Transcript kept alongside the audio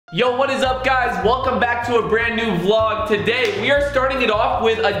Yo, what is up, guys? Welcome back to a brand new vlog. Today, we are starting it off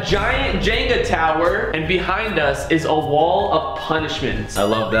with a giant Jenga tower, and behind us is a wall of punishments. I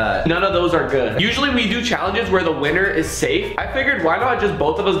love that. None of those are good. Usually we do challenges where the winner is safe. I figured why not just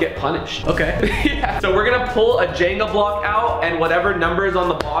both of us get punished? Okay. Yeah. So we're gonna pull a Jenga block out, and whatever number is on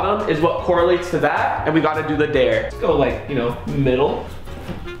the bottom is what correlates to that, and we gotta do the dare. Let's go like, you know, middle.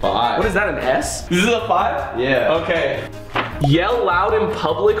 5. What is that, an S? This is a 5? Yeah. Okay. Yell loud in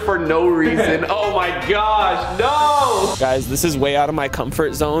public for no reason. Oh my gosh, no! Guys, this is way out of my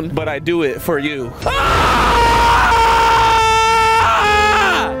comfort zone, but I do it for you. Ah!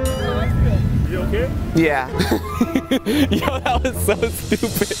 You okay? Yeah. Yo, that was so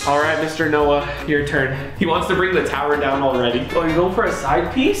stupid. All right, Mr. Noah, your turn. He wants to bring the tower down already. Oh, you're going for a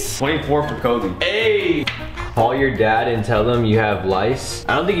side piece? 24 for Kobe. Hey! Call your dad and tell them you have lice.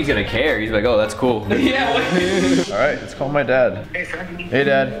 I don't think he's gonna care. He's like, oh, that's cool. Yeah. All right, let's call my dad. Hey, son. Hey,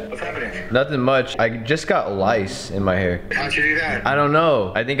 Dad. What's happening? Nothing much. I just got lice in my hair. How'd you do that? I don't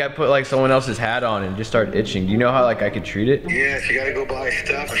know. I think I put like someone else's hat on and just started itching. Do you know how like I could treat it? Yes, you gotta go buy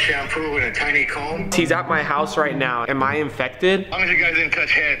stuff, a shampoo and a tiny comb. He's at my house right now. Am I infected? As long as you guys didn't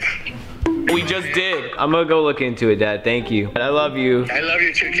touch heads. We just did. I'm gonna go look into it, Dad. Thank you. I love you. I love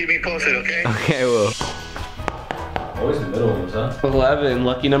you too. Keep me posted, okay? Okay, well. Always the middle ones, huh? 11,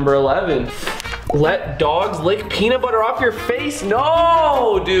 lucky number 11. Let dogs lick peanut butter off your face?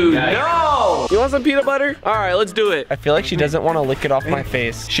 No, dude, no. You want some peanut butter? All right, let's do it. I feel like she doesn't want to lick it off my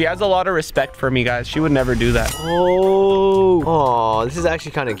face. She has a lot of respect for me, guys. She would never do that. Oh, this is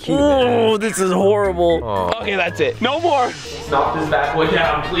actually kind of cute, man. Oh, this is horrible. Oh. Okay, that's it. No more. Stop this bad boy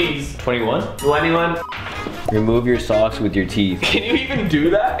down, please. 21? 21. Remove your socks with your teeth. Can you even do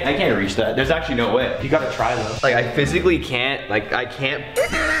that? I can't reach that. There's actually no way. You gotta try though. Like, I physically can't. Like, I can't.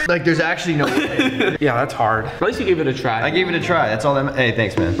 Like, there's actually no way. Yeah, that's hard. At least you gave it a try. I gave it a try. That's all that. Hey,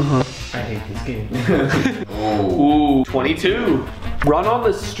 thanks, man. I hate this game. Ooh, 22. Run on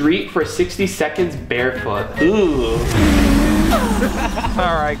the street for 60 seconds barefoot. Ooh.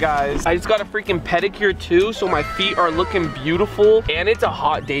 All right, guys. I just got a freaking pedicure too, so my feet are looking beautiful. And it's a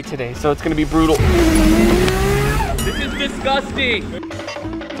hot day today, so it's gonna be brutal. This is disgusting.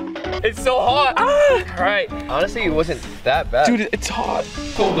 It's so hot. Ah! All right. Honestly, it wasn't that bad. Dude, it's hot.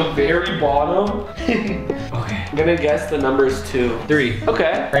 So the very bottom. Okay. I'm gonna guess the number's 2. 3.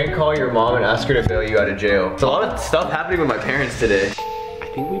 Okay. Prank call your mom and ask her to bail you out of jail. It's a lot of stuff happening with my parents today. I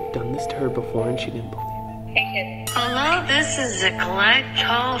think we've done this to her before and she didn't believe it. Hello, this is a collect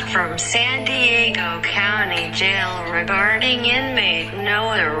call from San Diego County Jail regarding inmate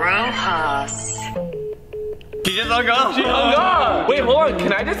Noah Rojas. She just hung up. She hung up. Wait, hold on.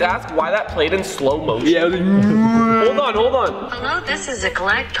 Can I just ask why that played in slow motion? Yeah, hold on, hold on. Hello, this is a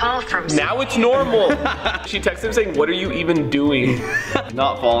collect call from Now it's normal. She texted him saying, what are you even doing?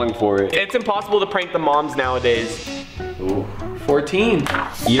 Not falling for it. It's impossible to prank the moms nowadays. Ooh. 14.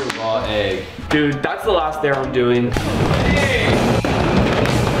 Eat a raw egg. Dude, that's the last dare I'm doing.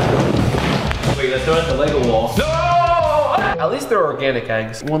 Wait, let's throw it at the Lego wall. No! At least they're organic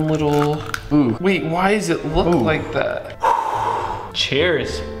eggs. One little, ooh. Wait, why does it look like that?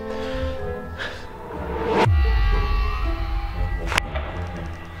 Cheers.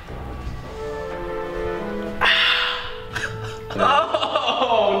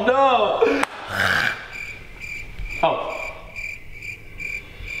 Oh, no. Oh.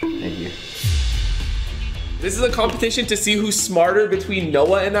 Thank you. This is a competition to see who's smarter between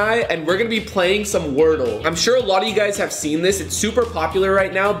Noah and I, and we're gonna be playing some Wordle. I'm sure a lot of you guys have seen this. It's super popular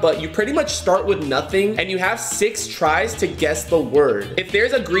right now, but you pretty much start with nothing, and you have 6 tries to guess the word. If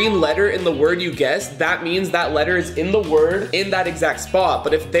there's a green letter in the word you guessed, that means that letter is in the word in that exact spot.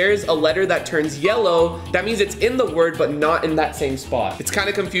 But if there's a letter that turns yellow, that means it's in the word, but not in that same spot. It's kind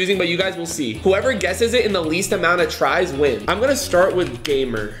of confusing, but you guys will see. Whoever guesses it in the least amount of tries wins. I'm gonna start with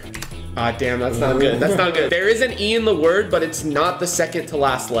gamer. Ah, damn, that's not good. That's not good. There is an E in the word, but it's not the second to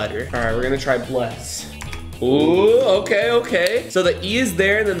last letter. All right, we're gonna try bless. Ooh, okay, okay. So the E is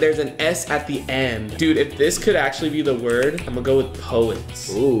there, and then there's an S at the end. Dude, if this could actually be the word, I'm gonna go with poets.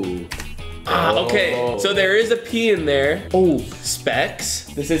 Ooh. Ah, okay. So there is a P in there. Oh, specs.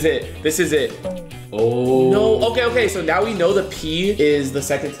 This is it. This is it. Oh. No, okay, okay. So now we know the P is the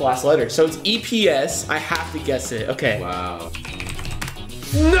second to last letter. So it's EPS. I have to guess it. Okay. Wow.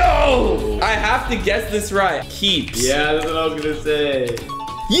 No! I have to guess this right. Keeps. Yeah, that's what I was gonna say.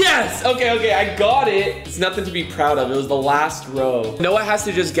 Yes! Okay, okay, I got it. It's nothing to be proud of. It was the last row. Noah has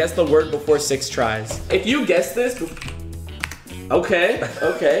to just guess the word before 6 tries. If you guess this... Okay,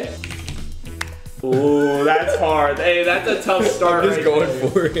 okay. Ooh, that's hard. Hey, that's a tough start. I'm just going there.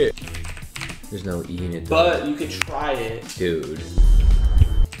 for it. There's no E in it. But you could try it. Dude.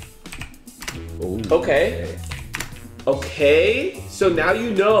 Ooh. Okay. Okay. So now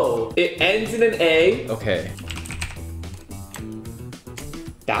you know. It ends in an A. Okay.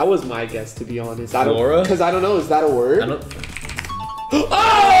 That was my guess, to be honest. Flora? Because I don't know. Is that a word? I don't.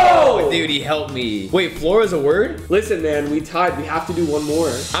 Oh! Dude, he helped me. Wait, Flora's a word? Listen, man, we tied. We have to do one more.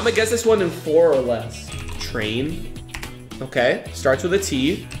 I'm gonna guess this one in 4 or less. Train. Okay. Starts with a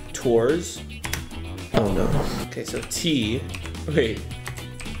T. Tours. Oh no. Okay, so T. Wait.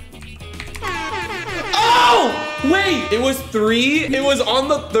 Oh! Wait! It was 3? It was on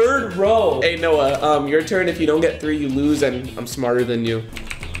the 3rd row. Hey, Noah, your turn. If you don't get 3, you lose, and I'm smarter than you.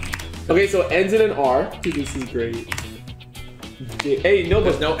 Okay, so it ends in an R. Dude, this is great. Hey, no,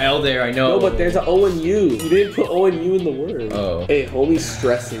 There's but no L there, I know. no, but there's an O and U. You didn't put O and U in the word. Oh. Hey, homie's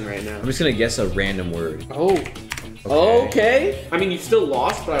stressing right now. I'm just gonna guess a random word. Oh. Okay. I mean, you still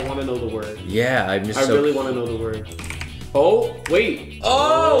lost, but I want to know the word. Yeah, I'm just I really want to know the word. Oh, wait.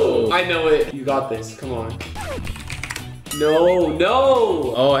 Oh, I know it. You got this. Come on. No,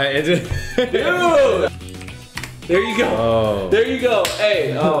 no. Oh, it's Dude. There you go. Oh. There you go.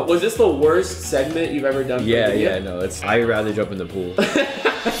 Hey, was this the worst segment you've ever done? For Yeah, a video? yeah, no, it's. I'd rather jump in the pool.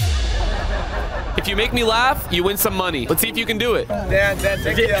 If you make me laugh, you win some money. Let's see if you can do it. Dan,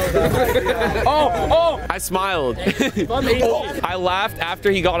 take the L. Oh! I smiled. I laughed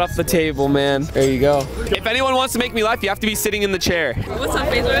after he got off the table, man. There you go. If anyone wants to make me laugh, you have to be sitting in the chair. What's up,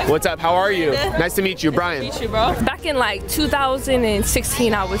 FaZe? What's up? How are you? Nice to meet you, Brian. Meet you, bro. Back in like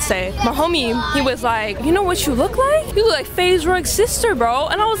 2016, I would say, my homie, he was like, you know what you look like? You look like FaZe Rug's sister, bro.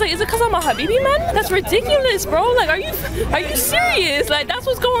 And I was like, is it because I'm a Habibi, man? That's ridiculous, bro. Like, are you serious? Like, that's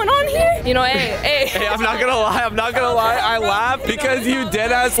what's going on here? You know, hey. Hey, I'm not gonna lie. I laughed because you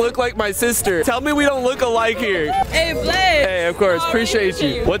deadass look like my sister. Tell me we don't look alike here. Hey, Blake. Hey, of course. Appreciate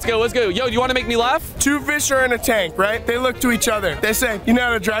you. Let's go. Let's go. Yo, do you want to make me laugh? 2 fish are in a tank, right? They look to each other. They say, you know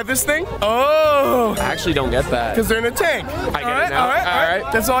how to drive this thing? Oh, I actually don't get that. because they're in a tank. I get it now. All right.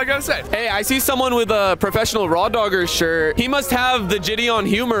 That's all I gotta say. Hey, I see someone with a professional Raw Dogger shirt. He must have the Jitty on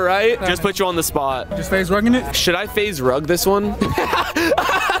humor, right? Just put you on the spot. Just FaZe rugging it? Should I FaZe rug this one?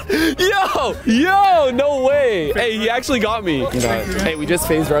 Yo, no way. Hey, he actually got me. Hey, we just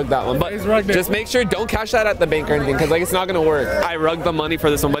FaZe rugged that one. But just make sure, don't cash that at the bank or anything, because like it's not gonna work. I rugged the money for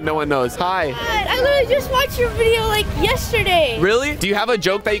this one, but no one knows. Hi. I literally just watched your video like yesterday. Really? Do you have a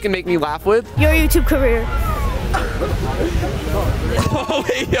joke that you can make me laugh with? Your YouTube career. Oh,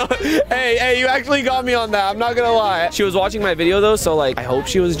 wait, yo. Hey, you actually got me on that. I'm not gonna lie. She was watching my video though, so like, I hope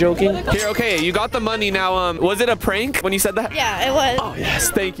she was joking. Here, okay, you got the money now. Was it a prank when you said that? Yeah, it was. Oh, yes,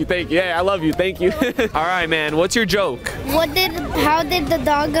 thank you. Yeah, I love you, thank you. All right, man, what's your joke? How did the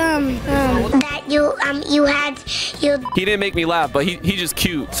dog that you had He didn't make me laugh, but he just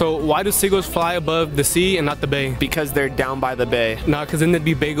cute. So why do seagulls fly above the sea and not the bay? Because they're down by the bay. Nah, because then there'd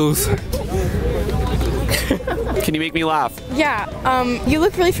be bagels. Can you make me laugh? Yeah, you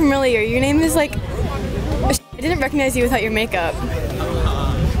look really familiar. Your name is like... I didn't recognize you without your makeup.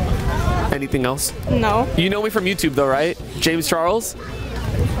 Anything else? No. You know me from YouTube though, right? James Charles?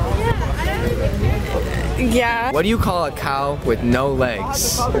 Yeah. What do you call a cow with no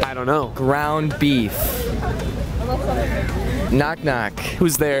legs? I don't know. Ground beef. Knock knock.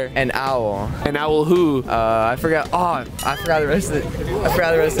 Who's there? An owl. An owl who? I forgot. Oh, I forgot the rest of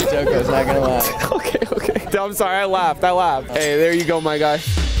the joke. I was not gonna lie. Okay. I'm sorry, I laughed. Hey, there you go, my guy.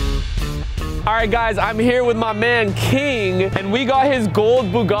 All right, guys, I'm here with my man King, and we got his gold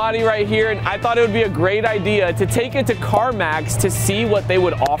Bugatti right here, and I thought it would be a great idea to take it to CarMax to see what they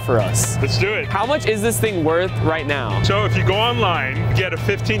would offer us. Let's do it. How much is this thing worth right now? So if you go online, you get a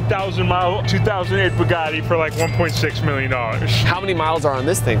 15,000 mile 2008 Bugatti for like $1.6 million. How many miles are on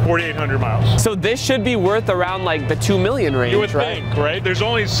this thing? 4,800 miles. So this should be worth around like the 2 million range, You would right? think, right? There's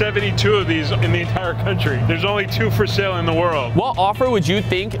only 72 of these in the entire country. There's only 2 for sale in the world. What offer would you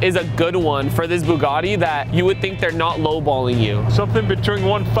think is a good one for this Bugatti that you would think they're not lowballing you? Something between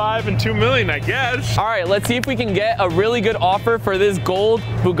 1.5 and 2 million, I guess. All right, let's see if we can get a really good offer for this gold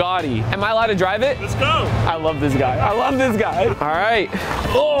Bugatti. Am I allowed to drive it? Let's go. I love this guy. All right.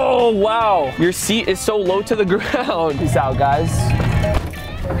 Oh, wow. Your seat is so low to the ground. Peace out, guys.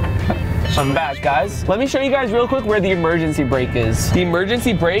 I'm back, guys. Let me show you guys real quick where the emergency brake is. The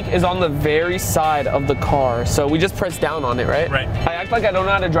emergency brake is on the very side of the car. So we just press down on it, right? Right. I act like I don't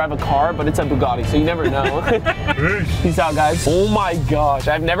know how to drive a car, but it's a Bugatti, so you never know. Peace out, guys. Oh my gosh.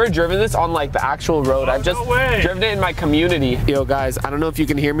 I've never driven this on like the actual road. I've just driven it in my community. Yo, guys, I don't know if you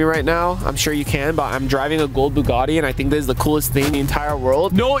can hear me right now. I'm sure you can, but I'm driving a gold Bugatti, and I think this is the coolest thing in the entire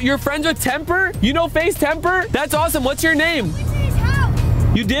world. No, you're friends with Temper? You know FaZe Temper? That's awesome. What's your name?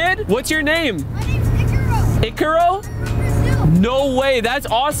 You did? What's your name? My name's Icaro. Icaro? No way. That's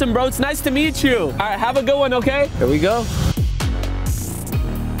awesome, bro. It's nice to meet you. All right, have a good one, okay? Here we go.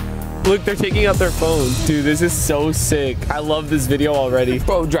 Look, they're taking out their phones. Dude, this is so sick. I love this video already.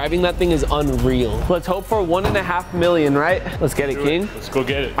 Bro, driving that thing is unreal. Let's hope for 1.5 million, right? Let's get it, King. Let's go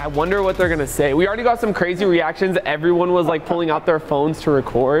get it. I wonder what they're gonna say. We already got some crazy reactions. Everyone was like pulling out their phones to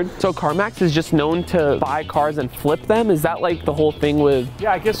record. So CarMax is just known to buy cars and flip them? Is that like the whole thing with...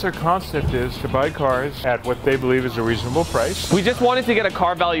 Yeah, I guess their concept is to buy cars at what they believe is a reasonable price. We just wanted to get a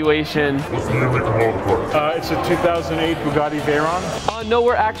car valuation. What's the year, make, and model of the car? It's a 2008 Bugatti Veyron. No,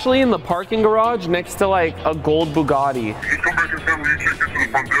 we're actually in the parking garage next to like a gold Bugatti.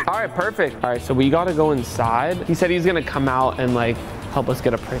 All right, perfect. All right, so we gotta go inside. He said he's gonna come out and like help us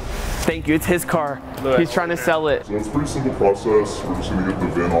get a price. Thank you, it's his car. He's trying to sell it. So it's a pretty simple process. We're just gonna get the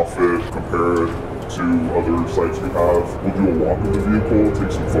VIN off it, compare it to other sites we have. We'll do a walk of the vehicle,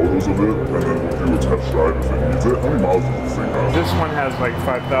 take some photos of it, and then we'll do a test drive if it needs it. How many miles does this thing have? This one has like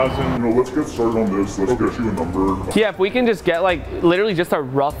 5,000. You know, let's get started on this. Let's get you a number. Yeah, if we can just get like literally just a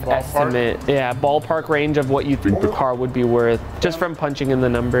rough estimate. Yeah, ballpark range of what you think the car would be worth just from punching in the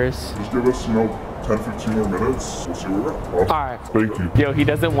numbers. Just give us, 10, 15 more minutes. We'll see where we're at. Awesome. All right. Thank you. Yo, he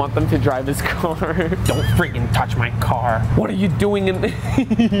doesn't want them to drive his car. Don't freaking touch my car. What are you doing in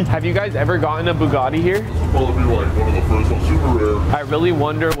Have you guys ever gotten a Bugatti here? This will probably be like one of the first ones, super rare. I really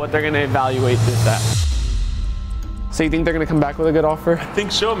wonder what they're gonna evaluate this at. So you think they're gonna come back with a good offer? I think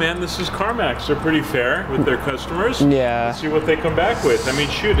so, man. This is CarMax. They're pretty fair with their customers. Yeah. Let's see what they come back with. I mean,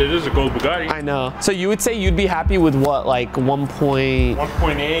 shoot, it is a gold Bugatti. I know. So you would say you'd be happy with what, like 1.8,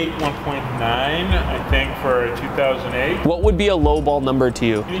 1.9, I think, for a 2008. What would be a low ball number to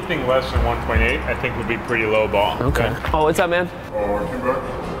you? Anything less than 1.8, I think would be pretty low ball. Okay. Oh, what's up, man? I came back,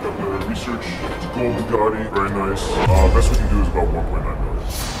 got the research. It's a gold Bugatti, very nice. Best we can do is about 1.9 million.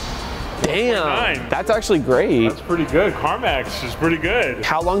 Damn, that's actually great. That's pretty good. CarMax is pretty good.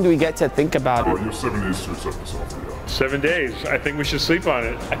 How long do we get to think about it? You have 7 days to accept this offer, yeah. 7 days. I think we should sleep on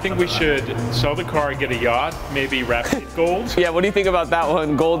it. I think we should sell the car and get a yacht, maybe wrap it in gold. Yeah, what do you think about that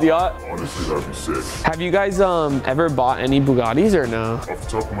one? Gold yacht? Honestly, that'd be sick. Have you guys ever bought any Bugattis or no? Off the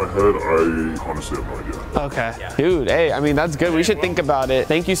top of my head, I honestly have no idea. Okay. Yeah. Dude, hey, I mean, that's good. We should think about it.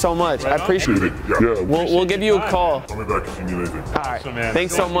 Thank you so much. I appreciate it. Yeah. We'll give you a call. Call me back if you need anything. All right. Awesome, man.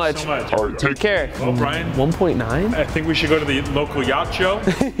 Thanks so much. All right, take care. Well, Brian. 1.9? I think we should go to the local yacht show.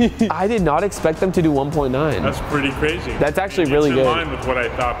 I did not expect them to do 1.9. That's pretty crazy. That's actually really good. It's in line with what I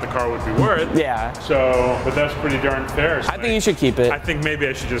thought the car would be worth. Yeah. So, but that's pretty darn fair. So I think you should keep it. I think maybe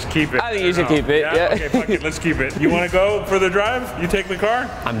I should just keep it. I think you should keep it. Yeah. Okay, fuck it. Let's keep it. You want to go for the drive? You take the car?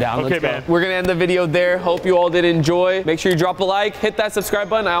 I'm down. Okay, Let's go. man. We're going to end the video there. Hope you all did enjoy. Make sure you drop a like, hit that subscribe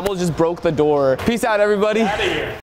button. I almost just broke the door. Peace out, everybody. Out of here.